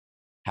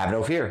have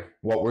no fear.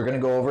 What we're going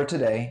to go over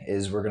today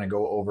is we're going to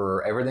go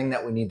over everything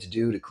that we need to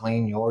do to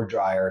clean your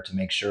dryer to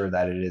make sure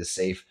that it is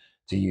safe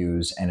to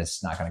use and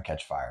it's not going to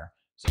catch fire.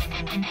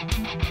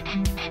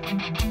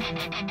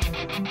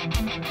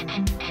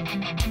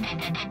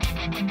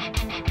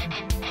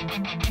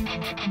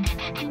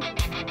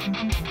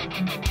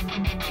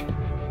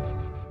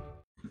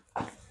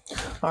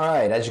 All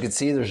right, as you can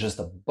see, there's just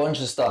a bunch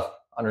of stuff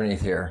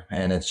underneath here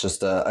and it's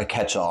just a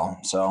catch-all.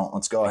 So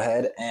let's go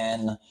ahead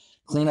and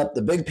clean up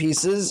the big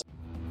pieces.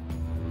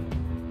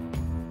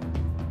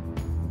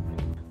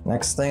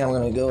 Next thing, I'm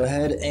going to go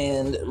ahead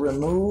and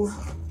remove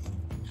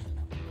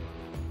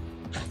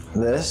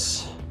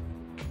this.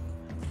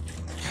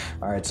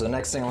 All right, so the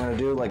next thing I'm going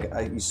to do, like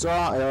you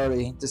saw, I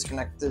already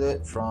disconnected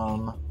it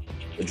from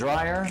the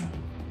dryer.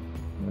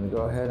 I'm going to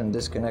go ahead and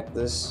disconnect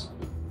this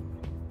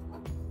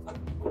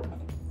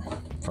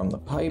from the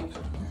pipe.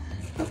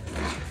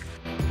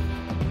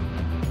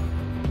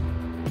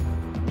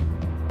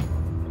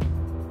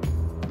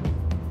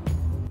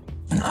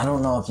 I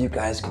don't know if you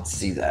guys could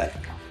see that.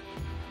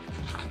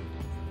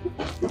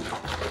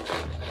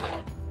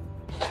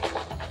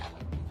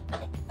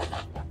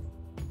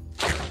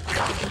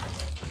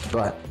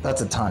 But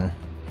that's a ton.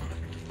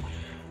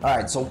 All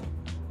right, so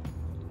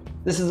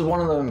this is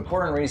one of the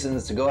important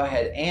reasons to go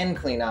ahead and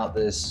clean out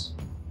this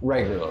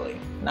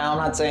regularly. Now, I'm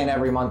not saying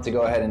every month to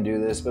go ahead and do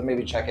this, but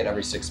maybe check it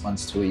every 6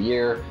 months to a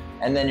year.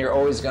 And then you're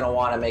always gonna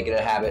wanna make it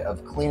a habit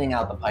of cleaning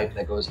out the pipe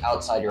that goes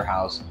outside your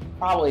house,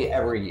 probably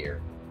every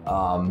year.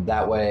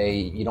 That way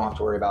you don't have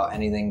to worry about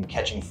anything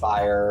catching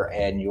fire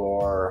and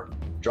your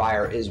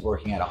dryer is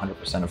working at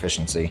 100%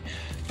 efficiency.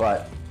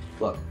 But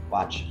look,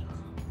 watch.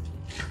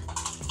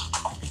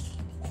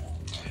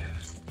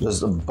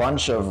 Just a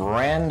bunch of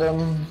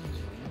random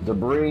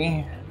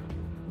debris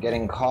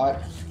getting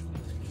caught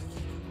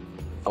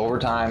over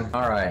time.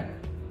 All right,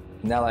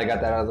 now that I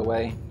got that out of the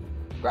way,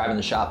 grabbing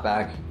the shop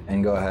vac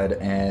and go ahead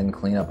and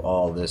clean up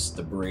all this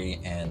debris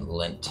and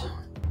lint.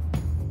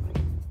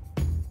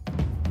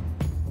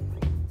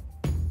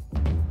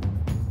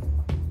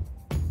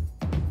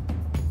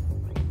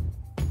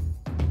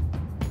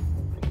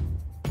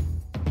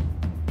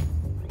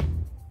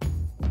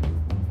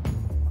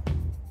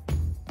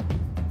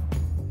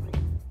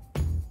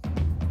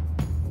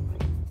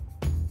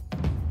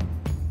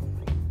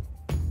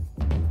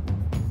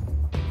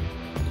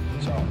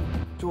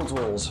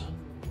 Tools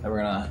that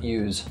we're gonna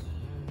use.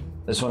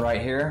 This one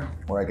right here,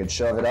 where I could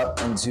shove it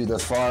up into the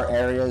far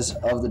areas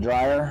of the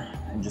dryer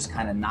and just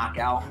kind of knock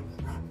out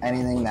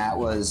anything that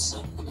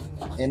was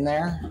in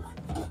there.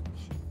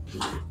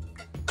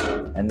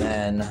 And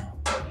then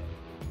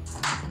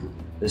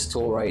this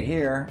tool right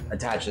here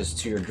attaches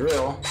to your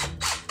drill.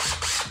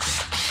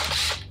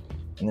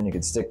 And then you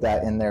could stick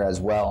that in there as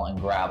well and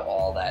grab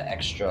all that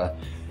extra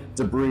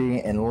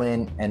debris and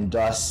lint and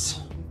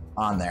dust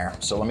on there.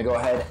 So let me go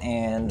ahead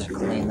and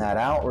clean that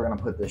out. We're gonna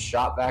put this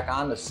shop vac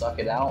on to suck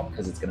it out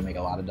because it's gonna make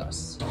a lot of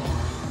dust.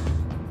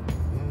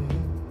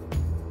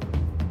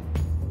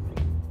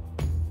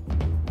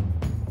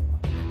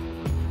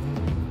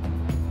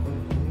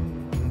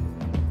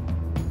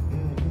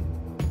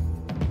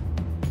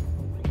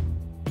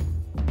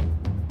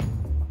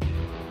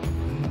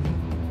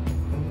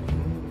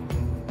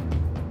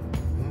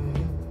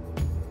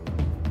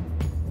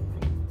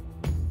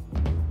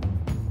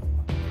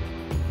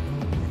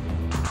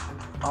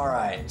 All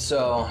right,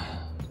 so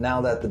now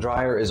that the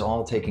dryer is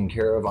all taken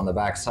care of on the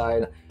back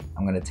side,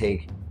 I'm gonna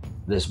take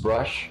this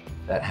brush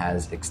that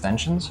has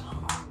extensions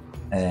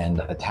and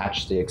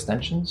attach the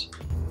extensions.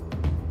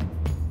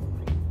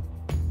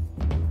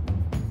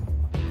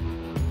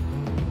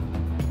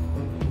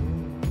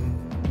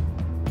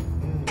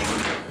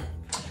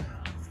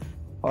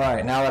 All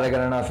right, now that I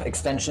got enough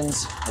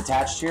extensions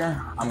attached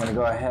here, I'm gonna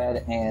go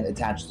ahead and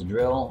attach the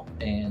drill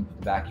and put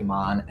the vacuum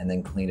on and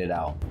then clean it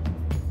out.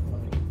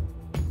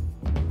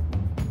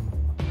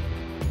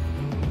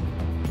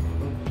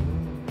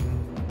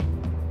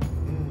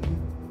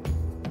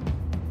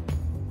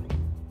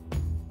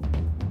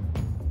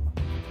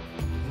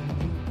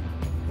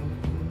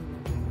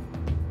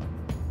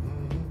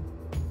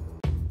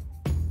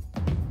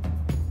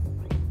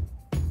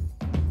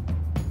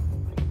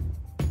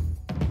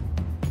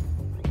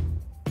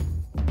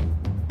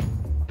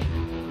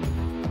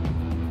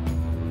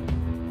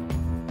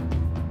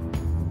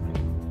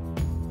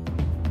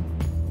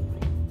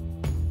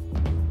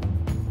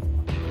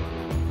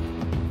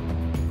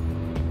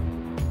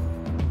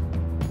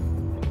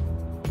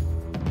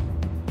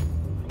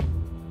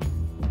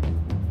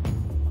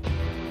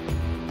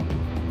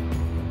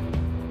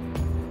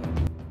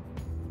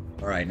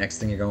 All right, next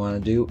thing you're going to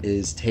want to do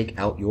is take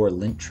out your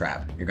lint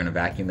trap. You're going to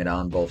vacuum it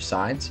on both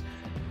sides.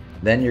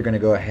 Then you're going to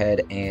go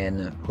ahead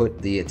and put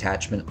the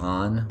attachment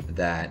on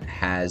that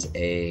has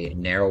a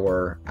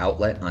narrower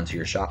outlet onto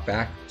your shop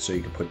vac, so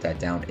you can put that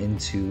down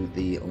into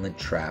the lint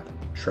trap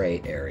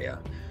tray area.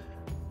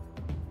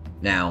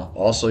 Now,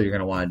 also you're going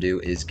to want to do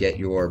is get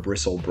your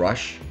bristle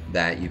brush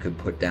that you could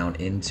put down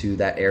into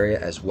that area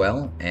as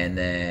well, and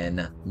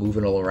then move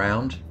it all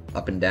around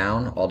up and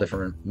down, all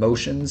different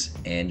motions,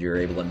 and you're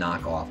able to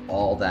knock off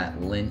all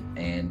that lint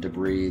and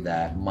debris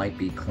that might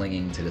be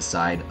clinging to the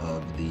side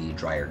of the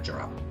dryer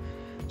drum.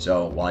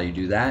 So while you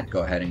do that,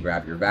 go ahead and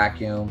grab your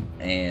vacuum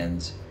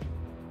and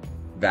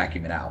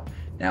vacuum it out.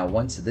 Now,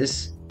 once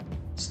this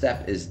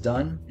step is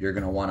done, you're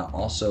going to want to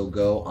also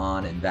go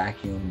on and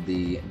vacuum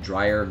the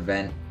dryer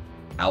vent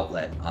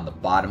outlet on the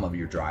bottom of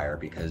your dryer,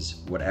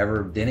 because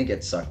whatever didn't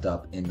get sucked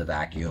up in the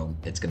vacuum,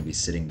 it's going to be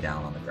sitting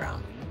down on the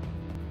ground.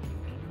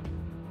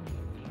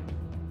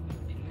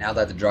 Now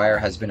that the dryer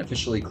has been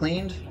officially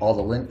cleaned, all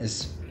the lint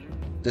is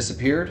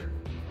disappeared,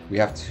 we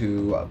have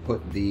to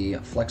put the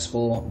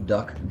flexible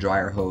duck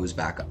dryer hose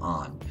back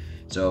on.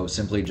 So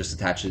simply just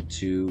attach it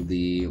to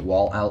the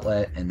wall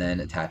outlet and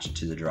then attach it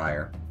to the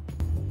dryer.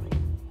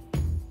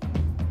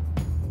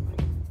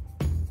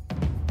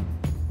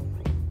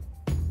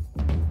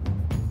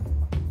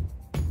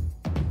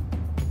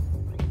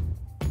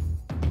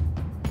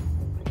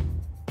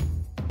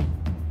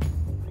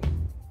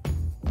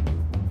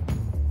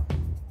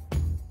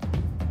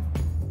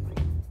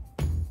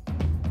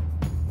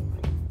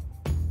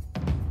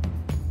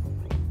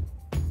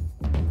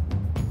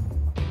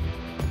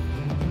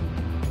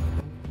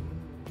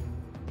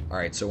 All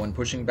right, so when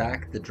pushing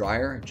back the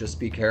dryer, just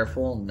be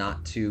careful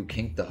not to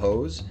kink the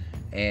hose,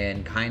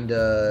 and kind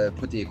of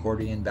put the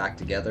accordion back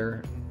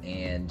together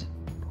and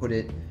put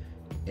it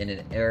in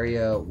an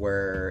area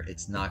where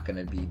it's not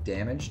going to be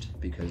damaged,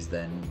 because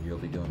then you'll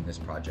be doing this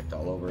project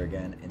all over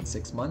again in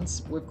 6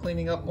 months with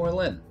cleaning up more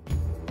lint.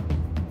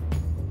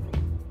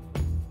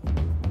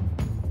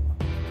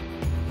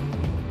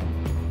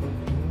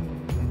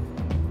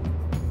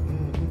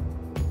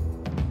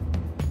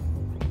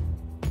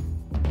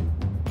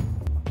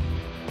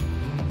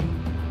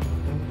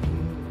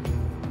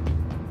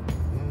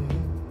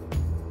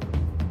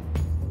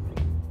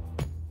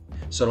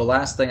 So the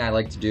last thing I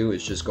like to do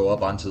is just go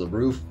up onto the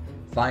roof,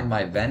 find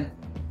my vent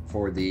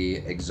for the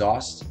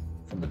exhaust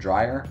from the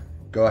dryer,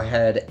 go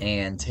ahead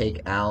and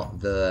take out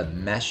the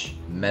mesh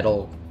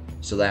metal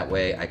so that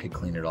way I could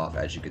clean it off,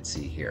 as you could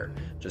see here.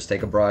 Just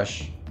take a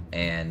brush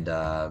and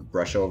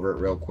brush over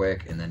it real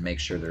quick, and then make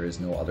sure there is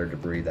no other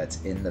debris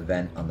that's in the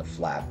vent on the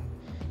flap.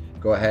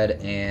 Go ahead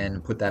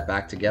and put that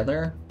back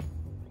together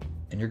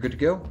and you're good to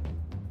go.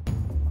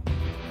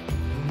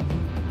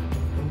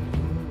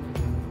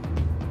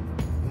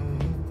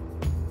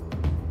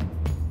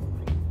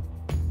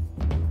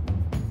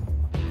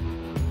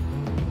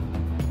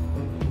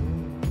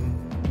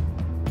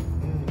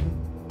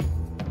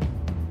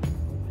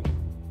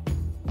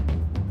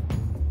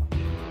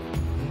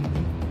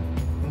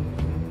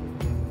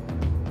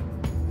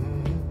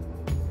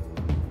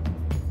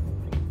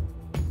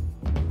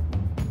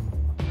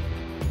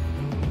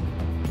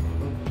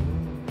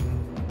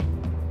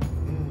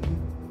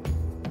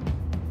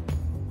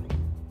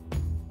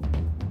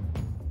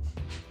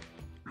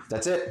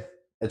 That's it.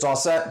 It's all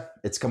set.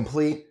 It's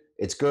complete.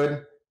 It's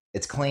good.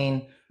 It's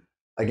clean.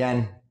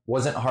 Again,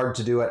 wasn't hard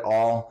to do at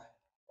all.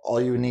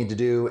 All you would need to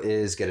do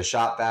is get a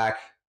shop vac,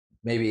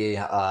 maybe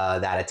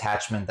that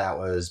attachment that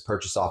was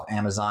purchased off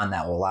Amazon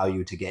that will allow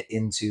you to get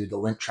into the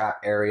lint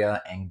trap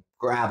area and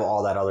grab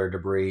all that other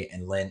debris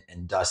and lint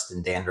and dust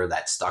and dander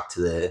that's stuck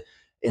to the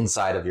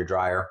inside of your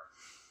dryer.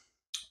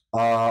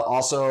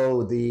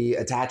 Also, the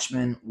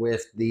attachment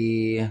with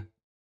the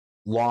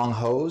long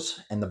hose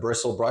and the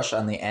bristle brush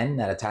on the end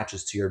that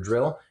attaches to your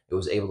drill, it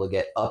was able to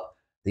get up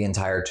the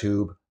entire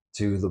tube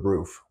to the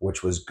roof,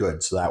 which was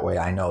good. So that way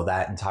I know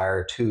that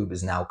entire tube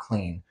is now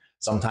clean.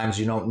 Sometimes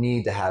you don't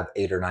need to have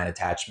 8 or 9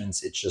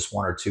 attachments. It's just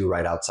 1 or 2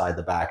 right outside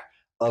the back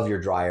of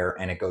your dryer,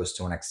 and it goes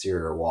to an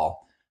exterior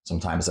wall.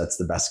 Sometimes that's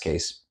the best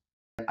case.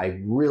 I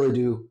really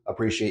do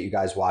appreciate you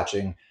guys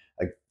watching.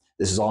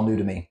 This is all new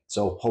to me,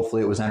 so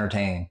hopefully it was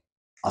entertaining.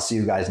 I'll see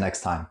you guys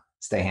next time.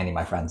 Stay handy,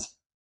 my friends.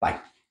 Bye.